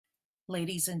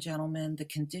Ladies and gentlemen, the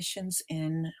conditions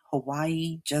in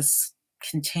Hawaii just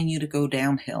continue to go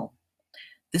downhill.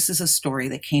 This is a story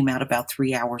that came out about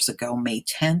 3 hours ago, May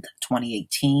 10th,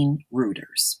 2018,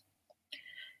 Reuters.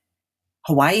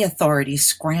 Hawaii authorities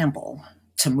scramble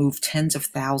to move tens of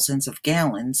thousands of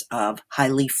gallons of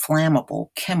highly flammable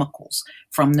chemicals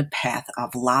from the path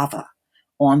of lava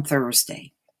on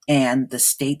Thursday, and the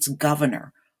state's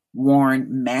governor warned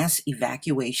mass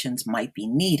evacuations might be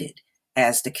needed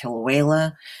as the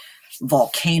Kilauea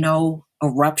volcano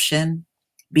eruption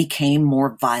became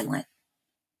more violent.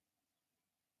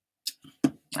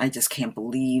 I just can't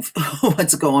believe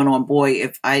what's going on. Boy,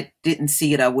 if I didn't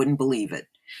see it, I wouldn't believe it.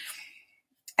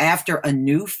 After a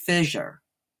new fissure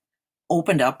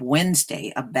opened up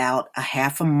Wednesday about a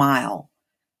half a mile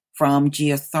from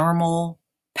geothermal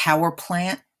power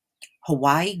plant,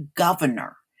 Hawaii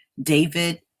Governor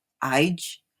David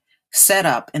Ige set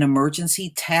up an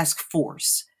emergency task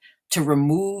force to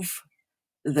remove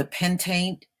the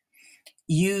pentate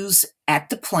used at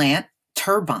the plant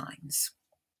turbines.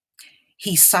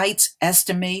 He cites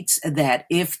estimates that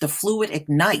if the fluid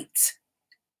ignites,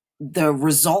 the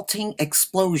resulting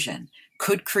explosion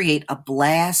could create a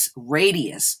blast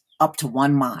radius up to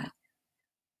 1 mile.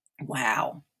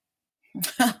 Wow.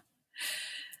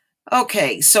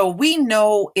 Okay, so we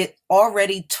know it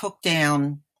already took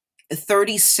down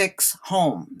 36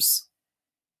 homes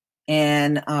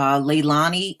in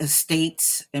Leilani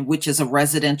Estates, which is a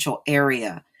residential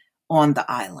area on the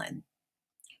island.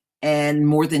 And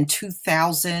more than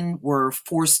 2,000 were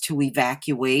forced to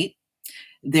evacuate.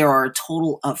 There are a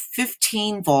total of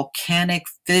 15 volcanic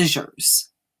fissures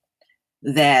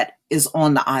that is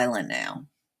on the island now.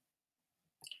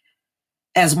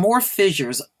 As more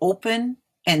fissures open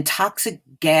and toxic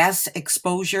gas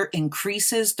exposure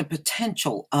increases, the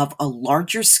potential of a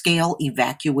larger scale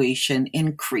evacuation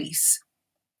increase.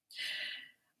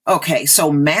 Okay,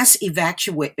 so mass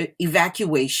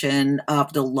evacuation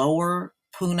of the lower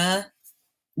Puna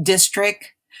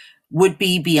district would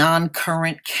be beyond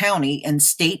current county and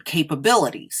state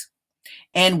capabilities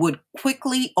and would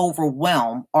quickly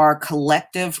overwhelm our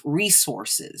collective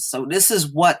resources. So this is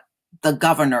what the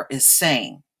governor is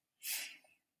saying.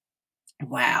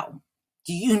 Wow.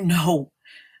 Do you know,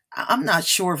 I'm not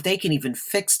sure if they can even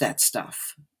fix that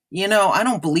stuff. I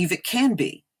don't believe it can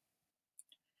be.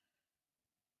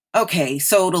 Okay,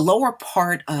 so the lower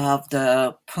part of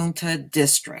the Punta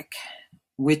district,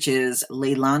 which is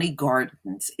Leilani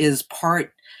Gardens, is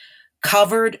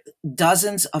covered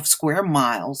dozens of square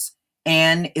miles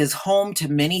and is home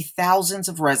to many thousands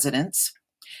of residents.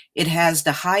 It has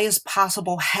the highest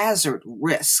possible hazard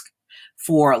risk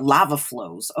for lava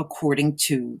flows, according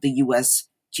to the U.S.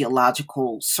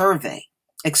 Geological Survey.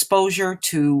 Exposure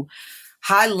to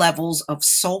high levels of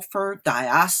sulfur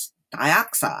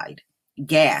dioxide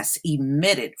gas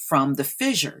emitted from the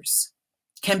fissures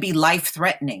can be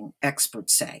life-threatening,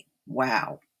 experts say.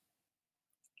 Wow.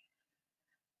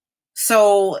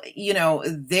 So,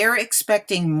 they're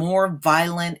expecting more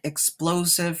violent,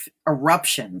 explosive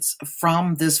eruptions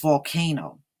from this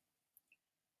volcano.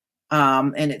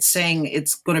 And it's saying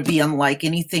it's going to be unlike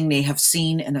anything they have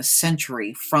seen in a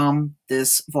century from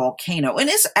this volcano. And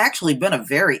it's actually been a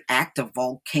very active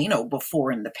volcano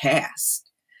before in the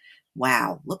past.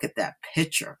 Wow, look at that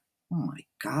picture. Oh my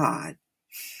God.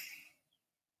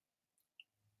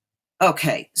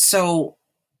 Okay, so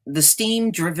the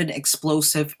steam-driven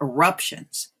explosive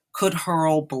eruptions could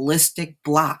hurl ballistic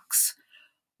blocks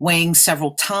weighing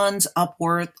several tons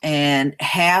upward and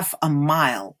half a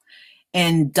mile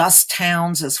in dust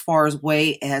towns as far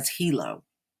away as Hilo,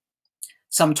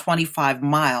 some 25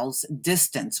 miles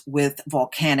distance, with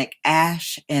volcanic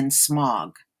ash and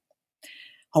smog.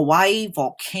 Hawaii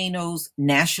Volcanoes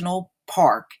National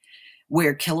Park,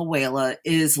 where Kilauea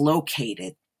is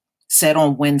located, said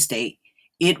on Wednesday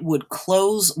it would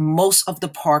close most of the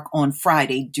park on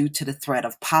Friday due to the threat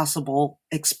of possible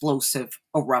explosive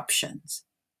eruptions.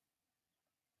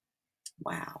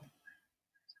 Wow.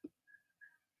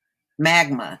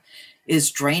 Magma is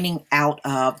draining out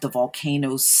of the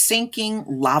volcano's sinking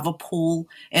lava pool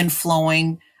and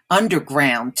flowing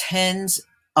underground tens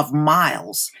of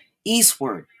miles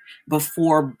eastward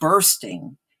before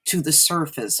bursting to the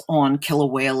surface on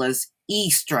Kilauea's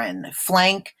eastern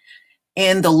flank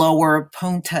in the lower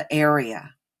Punta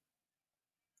area.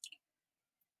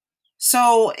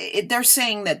 So they're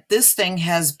saying that this thing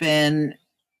has been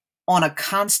on a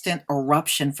constant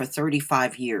eruption for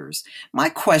 35 years. My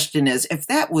question is, if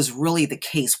that was really the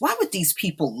case, why would these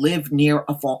people live near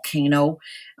a volcano?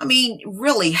 I mean,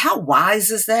 really, how wise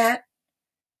is that?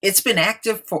 It's been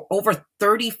active for over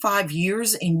 35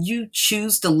 years and you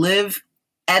choose to live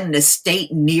at an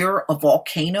estate near a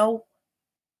volcano?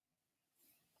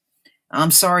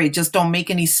 I'm sorry, it just don't make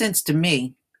any sense to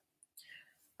me.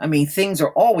 I mean, things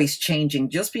are always changing.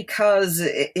 Just because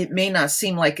it may not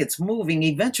seem like it's moving,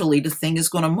 eventually the thing is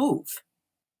going to move.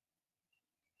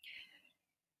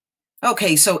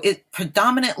 Okay, so it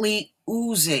predominantly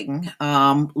oozing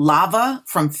lava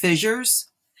from fissures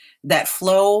that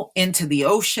flow into the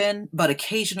ocean, but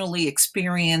occasionally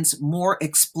experience more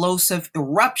explosive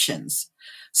eruptions,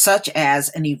 such as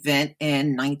an event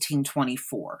in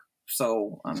 1924.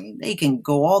 So, I mean, they can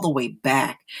go all the way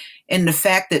back. And the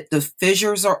fact that the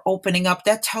fissures are opening up,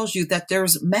 that tells you that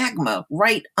there's magma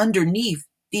right underneath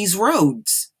these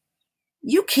roads.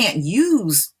 You can't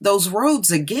use those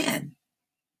roads again.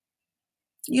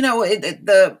 You know,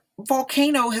 the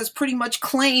volcano has pretty much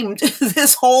claimed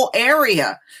this whole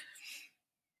area.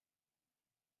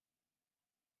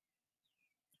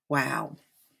 Wow.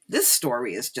 This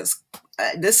story is just,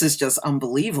 this is just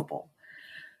unbelievable.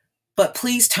 But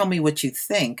please tell me what you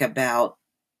think about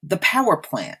the power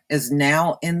plant is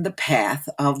now in the path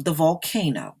of the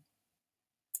volcano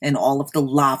and all of the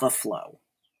lava flow.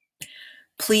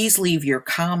 Please leave your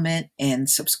comment and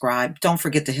subscribe. Don't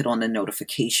forget to hit on the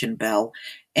notification bell.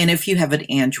 And if you have an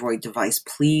Android device,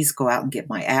 please go out and get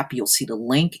my app. You'll see the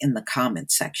link in the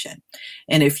comment section.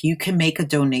 And if you can make a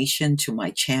donation to my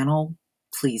channel,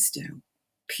 please do.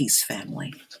 Peace,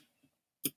 family.